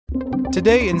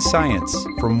Today in Science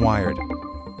from Wired.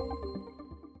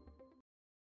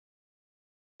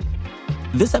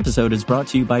 This episode is brought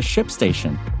to you by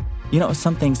ShipStation. You know,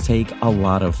 some things take a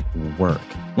lot of work,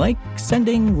 like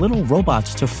sending little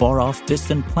robots to far-off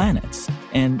distant planets.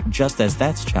 And just as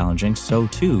that's challenging, so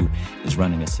too is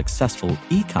running a successful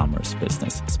e-commerce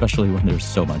business, especially when there's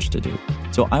so much to do.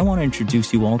 So I want to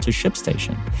introduce you all to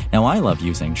ShipStation. Now, I love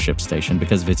using ShipStation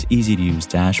because of its easy-to-use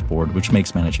dashboard, which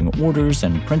makes managing orders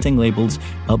and printing labels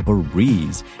a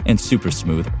breeze and super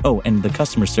smooth. Oh, and the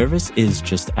customer service is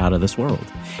just out of this world.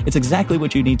 It's exactly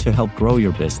what you need to help grow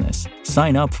your business.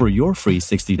 Sign up for your free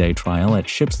 60-day trial at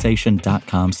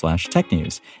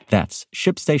shipstation.com/technews. That's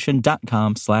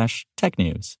shipstation.com/technews.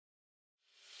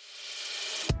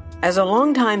 As a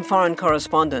longtime foreign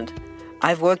correspondent,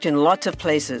 I've worked in lots of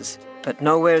places, but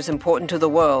nowhere as important to the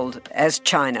world as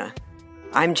China.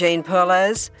 I'm Jane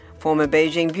Perlez, former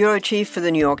Beijing bureau chief for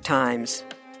the New York Times.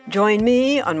 Join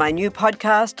me on my new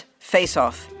podcast, Face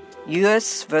Off,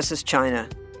 U.S. versus China,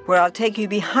 where I'll take you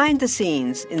behind the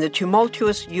scenes in the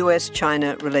tumultuous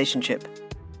U.S.-China relationship.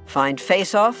 Find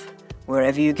Face Off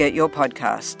wherever you get your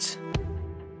podcasts.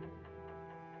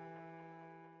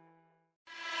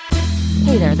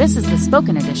 Hey there, this is the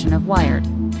spoken edition of Wired.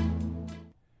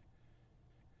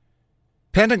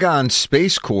 Pentagon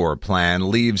Space Corps plan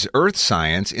leaves Earth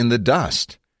science in the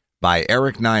dust, by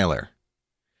Eric Niler.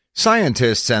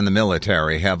 Scientists and the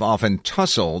military have often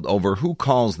tussled over who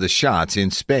calls the shots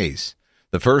in space.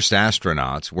 The first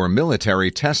astronauts were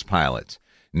military test pilots.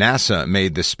 NASA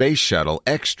made the space shuttle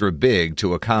extra big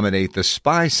to accommodate the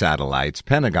spy satellites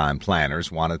Pentagon planners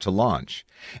wanted to launch.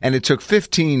 And it took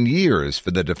 15 years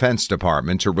for the Defense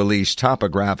Department to release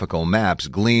topographical maps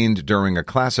gleaned during a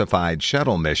classified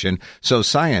shuttle mission so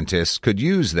scientists could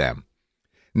use them.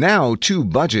 Now, two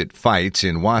budget fights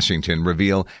in Washington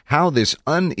reveal how this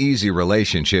uneasy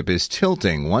relationship is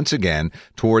tilting once again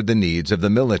toward the needs of the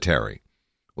military.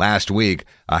 Last week,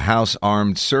 a House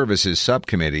Armed Services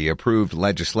Subcommittee approved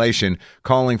legislation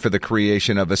calling for the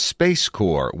creation of a Space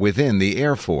Corps within the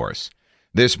Air Force.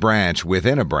 This branch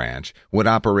within a branch would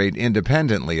operate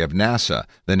independently of NASA,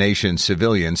 the nation's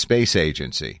civilian space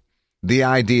agency. The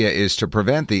idea is to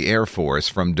prevent the Air Force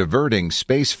from diverting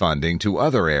space funding to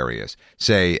other areas,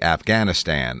 say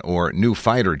Afghanistan or new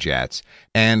fighter jets,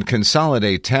 and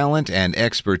consolidate talent and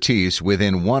expertise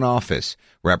within one office.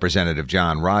 Representative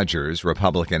John Rogers,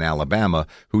 Republican Alabama,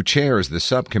 who chairs the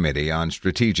subcommittee on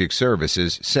strategic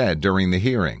services, said during the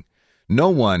hearing. No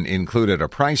one included a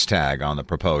price tag on the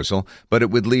proposal, but it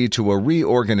would lead to a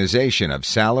reorganization of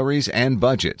salaries and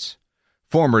budgets.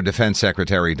 Former Defense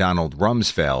Secretary Donald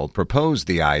Rumsfeld proposed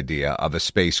the idea of a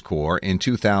Space Corps in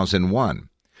 2001.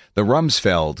 The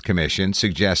Rumsfeld Commission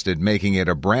suggested making it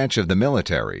a branch of the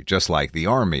military, just like the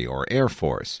Army or Air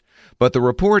Force. But the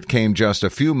report came just a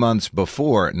few months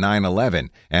before 9/11,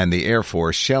 and the Air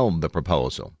Force shelved the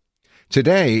proposal.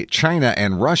 Today, China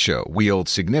and Russia wield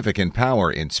significant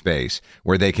power in space,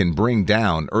 where they can bring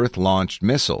down Earth-launched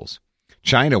missiles.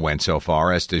 China went so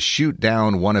far as to shoot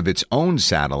down one of its own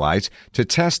satellites to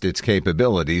test its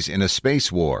capabilities in a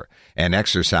space war, an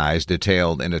exercise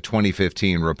detailed in a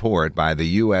 2015 report by the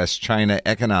U.S.-China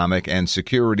Economic and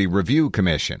Security Review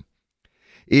Commission.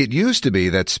 It used to be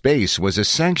that space was a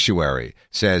sanctuary,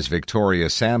 says Victoria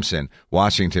Sampson,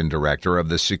 Washington director of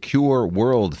the Secure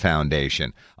World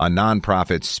Foundation, a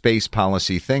nonprofit space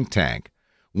policy think tank.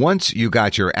 Once you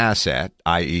got your asset,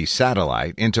 i.e.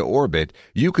 satellite, into orbit,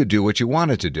 you could do what you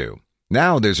wanted to do.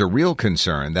 Now there's a real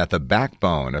concern that the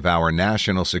backbone of our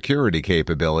national security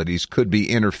capabilities could be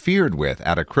interfered with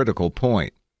at a critical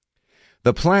point.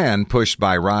 The plan, pushed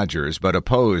by Rogers but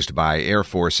opposed by Air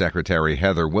Force Secretary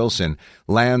Heather Wilson,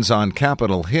 lands on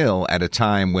Capitol Hill at a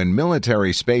time when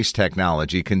military space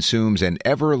technology consumes an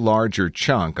ever larger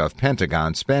chunk of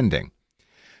Pentagon spending.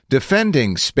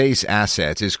 Defending space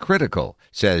assets is critical,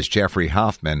 says Jeffrey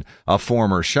Hoffman, a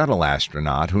former shuttle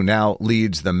astronaut who now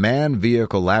leads the Manned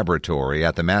Vehicle Laboratory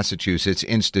at the Massachusetts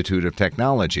Institute of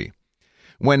Technology.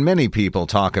 When many people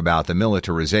talk about the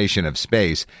militarization of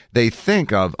space, they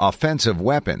think of offensive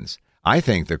weapons. I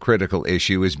think the critical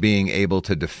issue is being able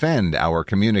to defend our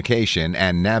communication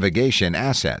and navigation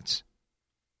assets.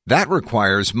 That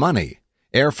requires money.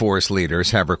 Air Force leaders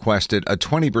have requested a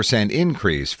 20%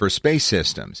 increase for space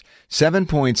systems,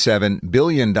 $7.7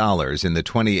 billion in the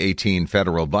 2018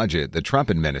 federal budget the Trump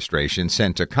administration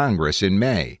sent to Congress in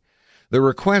May. The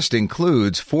request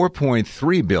includes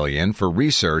 $4.3 billion for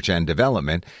research and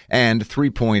development and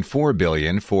 $3.4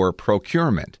 billion for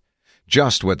procurement.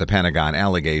 Just what the Pentagon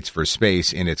allocates for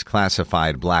space in its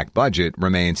classified black budget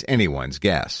remains anyone's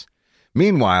guess.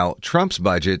 Meanwhile, Trump's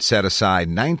budget set aside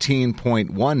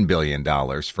 $19.1 billion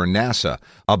for NASA,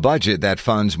 a budget that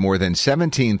funds more than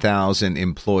 17,000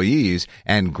 employees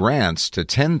and grants to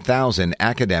 10,000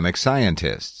 academic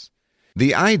scientists.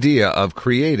 The idea of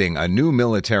creating a new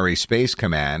military space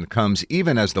command comes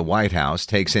even as the White House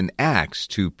takes an axe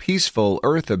to peaceful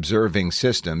Earth-observing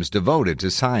systems devoted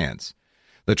to science.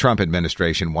 The Trump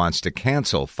administration wants to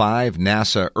cancel 5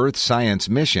 NASA Earth science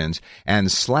missions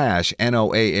and slash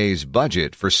NOAA's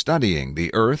budget for studying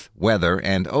the Earth, weather,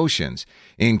 and oceans,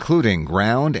 including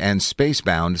ground and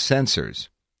spacebound sensors.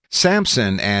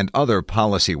 Sampson and other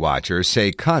policy watchers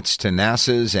say cuts to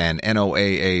NASA's and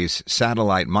NOAA's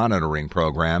satellite monitoring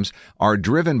programs are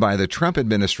driven by the Trump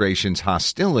administration's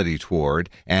hostility toward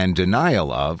and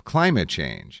denial of climate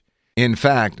change. In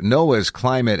fact, NOAA's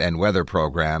climate and weather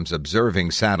programs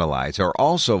observing satellites are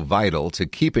also vital to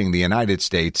keeping the United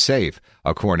States safe,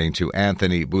 according to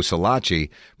Anthony Busalacci,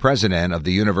 president of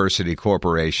the University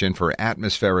Corporation for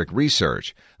Atmospheric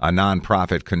Research, a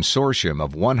nonprofit consortium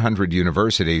of 100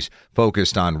 universities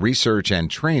focused on research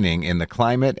and training in the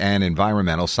climate and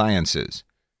environmental sciences.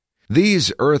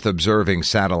 These Earth-observing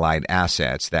satellite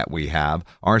assets that we have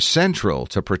are central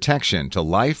to protection to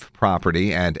life,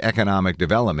 property, and economic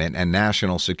development and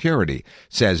national security,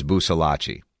 says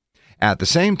Busalacci. At the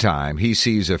same time, he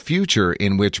sees a future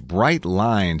in which bright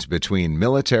lines between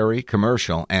military,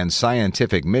 commercial, and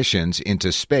scientific missions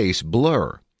into space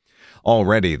blur.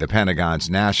 Already, the Pentagon's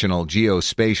National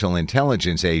Geospatial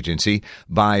Intelligence Agency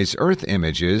buys Earth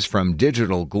images from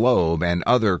Digital Globe and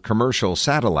other commercial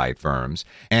satellite firms,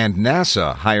 and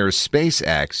NASA hires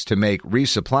SpaceX to make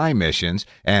resupply missions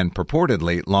and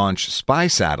purportedly launch spy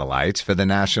satellites for the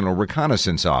National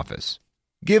Reconnaissance Office.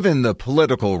 Given the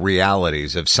political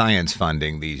realities of science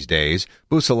funding these days,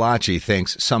 Busalacci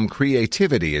thinks some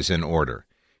creativity is in order.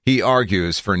 He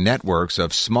argues for networks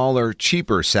of smaller,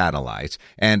 cheaper satellites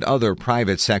and other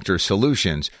private sector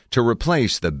solutions to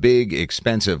replace the big,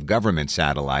 expensive government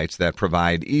satellites that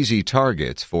provide easy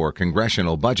targets for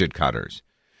congressional budget cutters.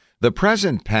 The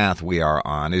present path we are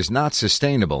on is not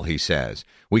sustainable, he says.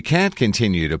 We can't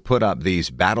continue to put up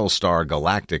these Battlestar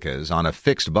Galacticas on a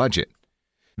fixed budget.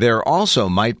 There also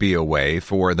might be a way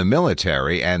for the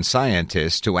military and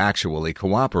scientists to actually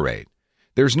cooperate.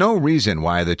 There's no reason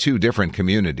why the two different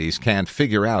communities can't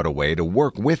figure out a way to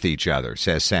work with each other,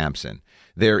 says Sampson.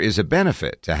 There is a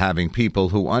benefit to having people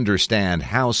who understand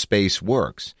how space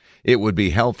works. It would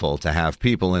be helpful to have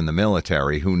people in the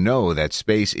military who know that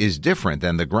space is different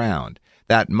than the ground.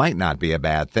 That might not be a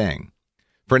bad thing.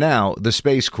 For now, the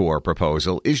Space Corps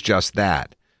proposal is just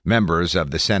that. Members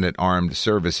of the Senate Armed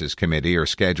Services Committee are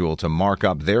scheduled to mark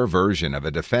up their version of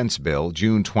a defense bill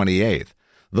June 28th.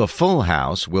 The full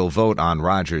House will vote on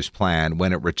Rogers' plan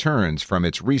when it returns from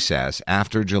its recess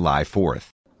after July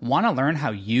 4th. Want to learn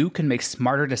how you can make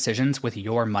smarter decisions with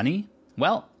your money?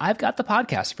 Well, I've got the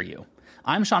podcast for you.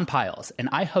 I'm Sean Piles, and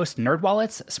I host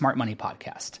NerdWallet's Smart Money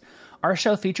Podcast. Our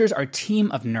show features our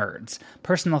team of nerds,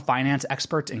 personal finance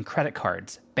experts in credit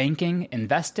cards, banking,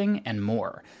 investing, and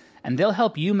more. And they'll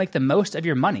help you make the most of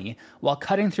your money while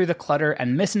cutting through the clutter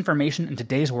and misinformation in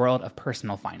today's world of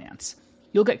personal finance.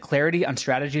 You'll get clarity on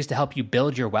strategies to help you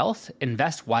build your wealth,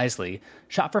 invest wisely,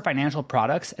 shop for financial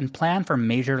products, and plan for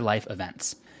major life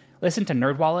events. Listen to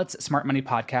NerdWallet's Smart Money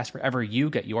Podcast wherever you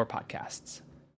get your podcasts.